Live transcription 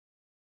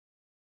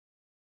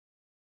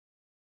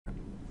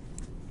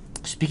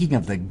Speaking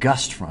of the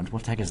gust front,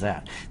 what the heck is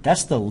that?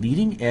 That's the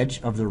leading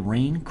edge of the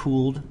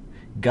rain-cooled,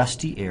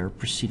 gusty air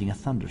preceding a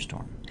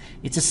thunderstorm.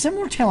 It's a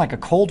similar to like a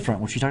cold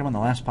front, which we talked about in the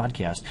last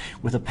podcast,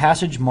 with a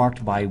passage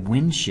marked by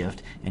wind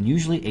shift and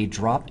usually a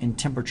drop in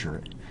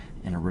temperature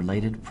and a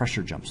related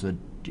pressure jump. So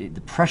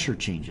the pressure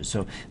changes.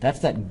 So that's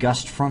that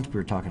gust front we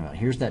were talking about.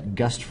 Here's that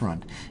gust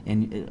front.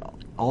 And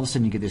all of a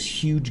sudden you get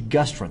this huge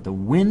gust front. The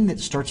wind that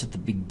starts at the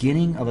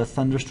beginning of a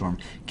thunderstorm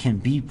can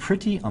be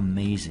pretty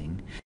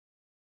amazing.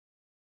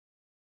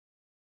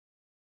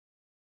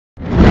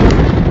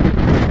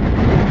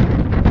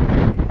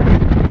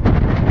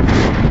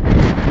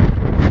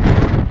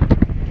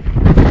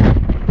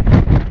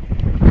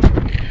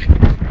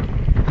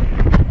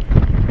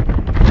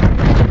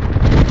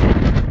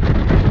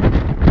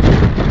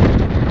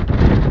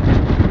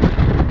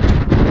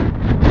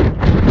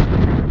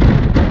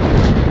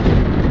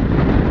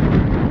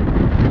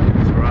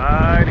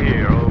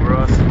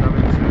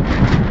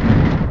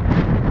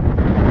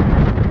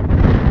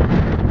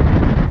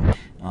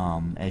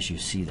 As you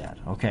see that.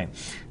 Okay.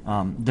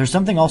 There's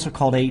something also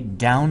called a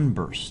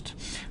downburst.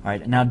 All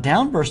right. Now,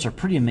 downbursts are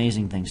pretty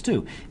amazing things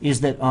too.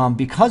 Is that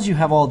because you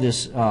have all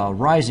this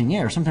rising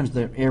air, sometimes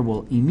the air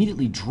will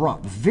immediately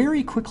drop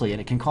very quickly,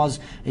 and it can cause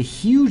a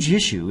huge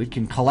issue. It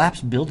can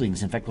collapse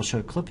buildings. In fact, we'll show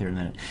a clip here in a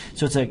minute.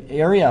 So it's an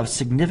area of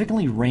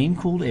significantly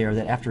rain-cooled air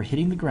that, after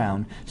hitting the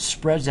ground,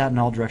 spreads out in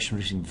all directions,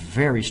 producing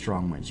very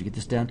strong winds. You get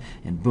this down,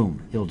 and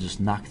boom, it'll just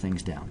knock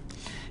things down.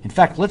 In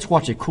fact, let's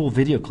watch a cool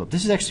video clip.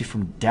 This is actually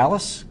from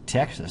Dallas,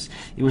 Texas.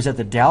 It was at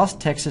the Dallas,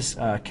 Texas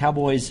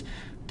Cowboys,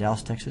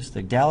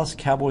 the Dallas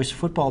Cowboys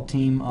football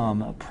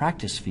team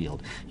practice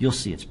field. You'll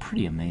see, it's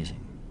pretty amazing.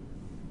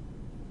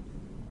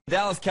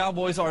 Dallas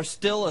Cowboys are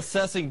still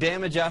assessing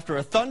damage after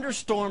a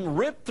thunderstorm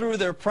ripped through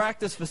their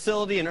practice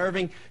facility in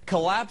Irving,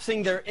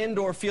 collapsing their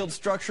indoor field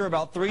structure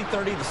about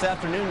 3:30 this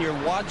afternoon.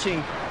 You're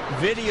watching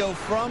video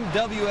from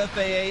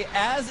WFAA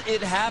as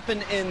it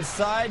happened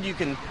inside. You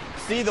can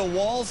see the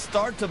walls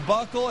start to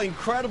buckle.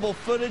 Incredible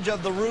footage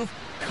of the roof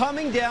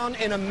coming down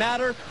in a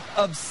matter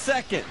of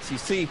seconds. You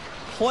see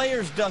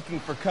players ducking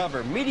for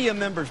cover, media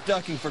members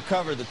ducking for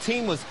cover. The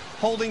team was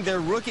holding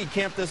their rookie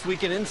camp this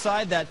weekend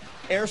inside that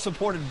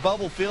air-supported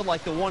bubble field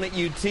like the one at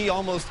UT.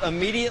 Almost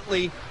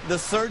immediately, the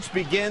search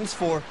begins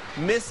for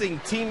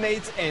missing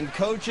teammates and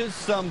coaches.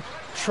 Some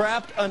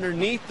trapped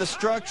underneath the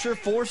structure.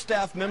 4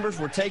 staff members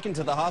were taken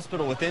to the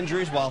hospital with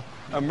injuries while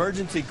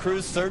emergency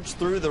crews searched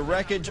through the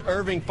wreckage.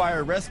 Irving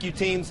fire rescue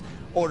teams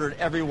ordered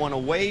everyone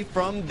away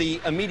from the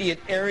immediate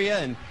area,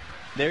 and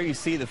there you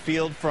see the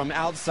field from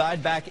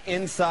outside. Back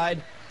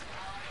inside,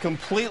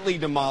 completely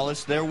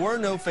demolished. There were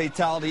no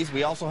fatalities.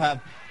 We also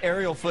have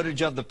aerial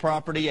footage of the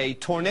property. A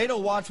tornado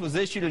watch was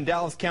issued in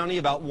Dallas County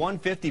about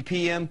 1:50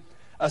 p.m.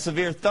 A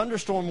severe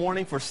thunderstorm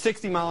warning for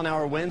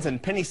 60-mile-an-hour winds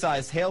and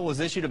penny-sized hail was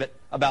issued at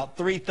about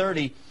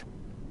 3:30.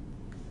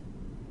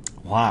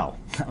 Wow,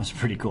 that was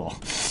pretty cool.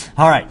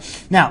 All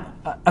right, now,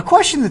 a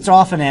question that's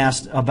often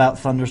asked about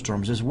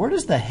thunderstorms is, where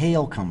does the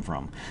hail come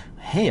from?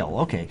 Hail,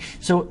 okay.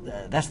 So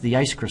that's the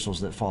ice crystals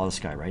that fall out of the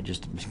sky, right?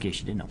 Just in case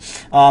you didn't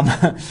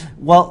know.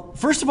 Well,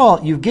 first of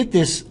all, you get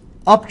this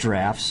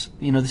updrafts.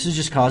 You know, this is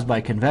just caused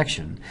by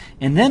convection.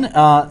 And then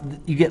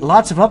you get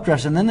lots of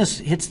updrafts, and then this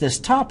hits this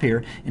top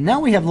here, and now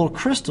we have little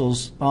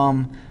crystals,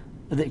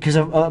 because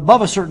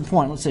above a certain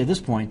point, let's say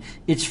this point,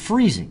 it's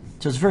freezing.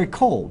 So it's very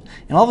cold.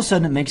 And all of a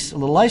sudden it makes a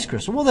little ice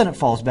crystal. Well, then it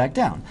falls back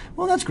down.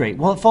 Well, that's great.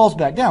 Well, it falls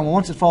back down. Well,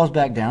 once it falls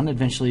back down,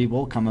 eventually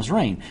will come as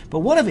rain. But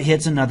what if it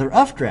hits another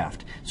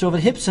updraft? So if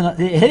it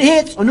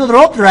hits another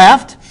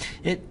updraft,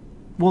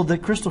 well, the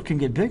crystal can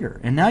get bigger.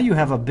 And now you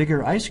have a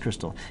bigger ice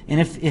crystal. And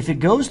if it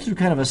goes through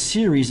kind of a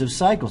series of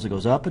cycles, it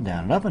goes up and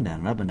down and up and down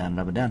and up and down and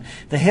up and down,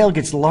 the hail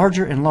gets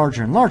larger and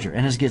larger and larger.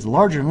 And as it gets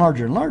larger and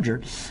larger and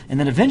larger, and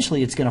then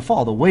eventually it's going to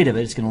fall. The weight of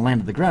it is going to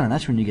land at the ground, and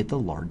that's when you get the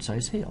large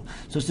size hail.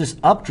 So it's this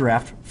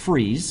updraft,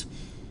 freeze,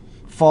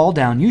 fall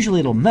down. Usually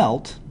it'll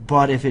melt,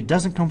 but if it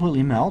doesn't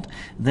completely melt,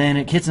 then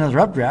it hits another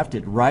updraft,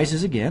 it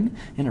rises again,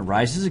 and it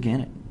rises again.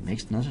 It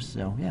makes another,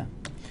 so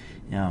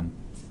yeah.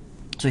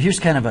 So here's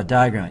kind of a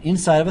diagram.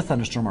 Inside of a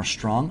thunderstorm are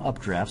strong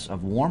updrafts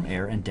of warm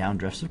air and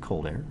downdrafts of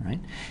cold air, right?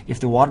 If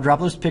the water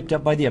droplet is picked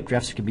up by the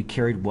updrafts, it can be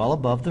carried well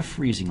above the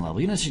freezing level.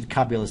 You don't need to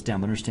copy all this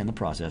down, but understand the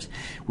process.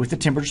 With the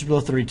temperatures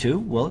below 32,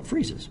 well, it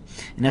freezes.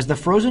 And as the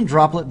frozen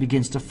droplet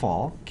begins to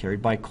fall,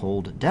 carried by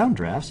cold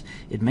downdrafts,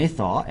 it may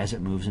thaw as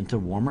it moves into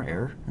warmer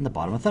air in the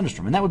bottom of a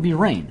thunderstorm. And that would be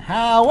rain.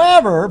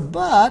 However,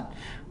 our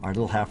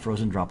little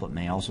half-frozen droplet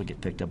may also get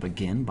picked up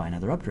again by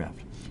another updraft,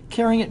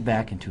 carrying it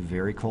back into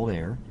very cold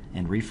air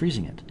and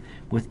refreezing it.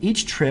 With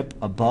each trip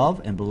above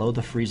and below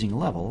the freezing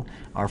level,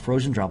 our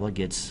frozen droplet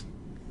gets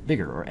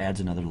bigger or adds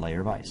another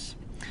layer of ice.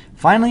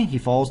 Finally, he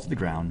falls to the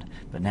ground,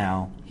 but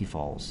now he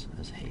falls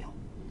as hail.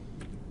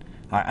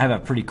 All right, I have a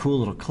pretty cool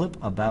little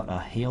clip about a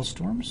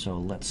hailstorm, so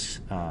let's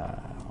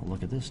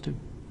look at this too.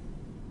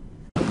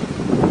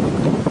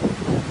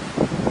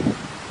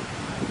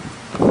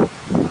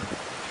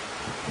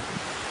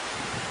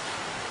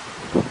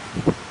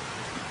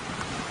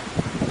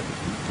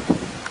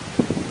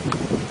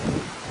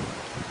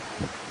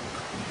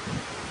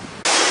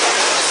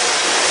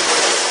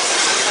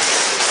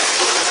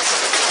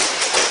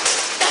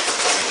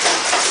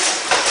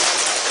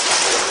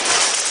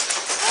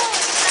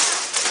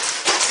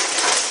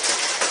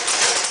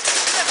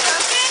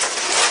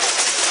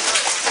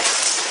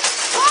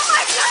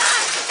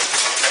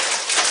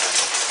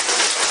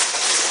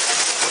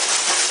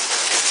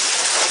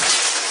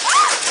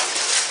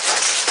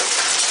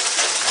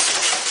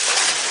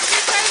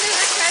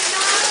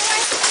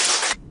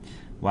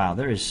 Wow,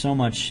 there is so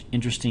much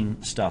interesting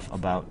stuff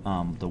about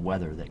the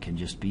weather that can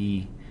just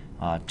be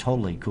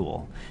totally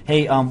cool.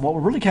 Hey, what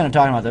we're really kind of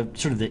talking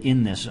about,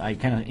 in this, I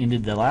kind of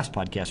ended the last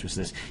podcast with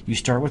this. You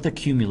start with the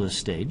cumulus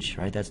stage,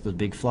 right? That's the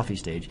big fluffy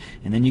stage.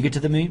 And then you get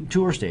to the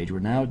mature stage where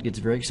now it gets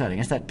very exciting.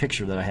 That's that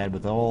picture that I had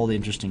with all the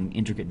interesting,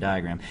 intricate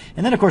diagram.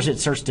 And then, of course, it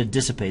starts to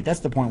dissipate. That's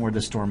the point where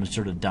the storm is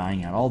sort of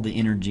dying out. All the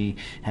energy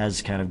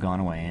has kind of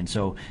gone away. And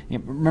so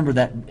remember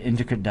that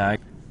intricate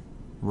diagram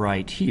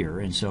right here,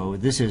 and so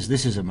this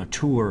is a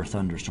mature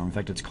thunderstorm. In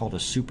fact, it's called a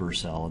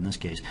supercell in this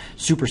case.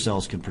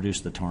 Supercells can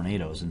produce the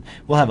tornadoes, and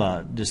we'll have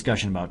a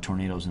discussion about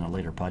tornadoes in a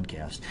later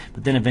podcast.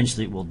 But then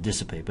eventually it will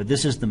dissipate. But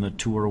this is the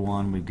mature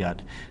one. We've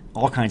got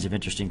all kinds of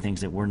interesting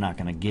things that we're not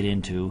going to get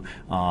into.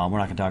 We're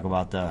not going to talk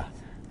about the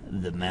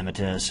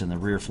Mammatus and the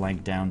rear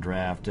flank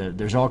downdraft.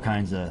 There's all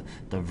kinds of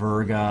the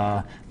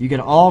Virga. You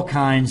get all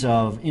kinds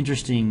of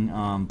interesting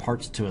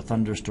parts to a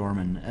thunderstorm,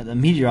 and the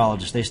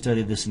meteorologists, they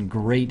studied this in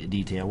great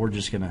detail. We're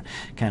just going to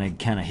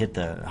kind of hit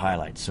the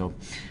highlights. So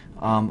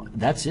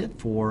that's it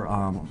for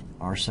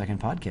our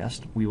second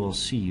podcast. We will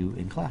see you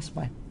in class.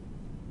 Bye.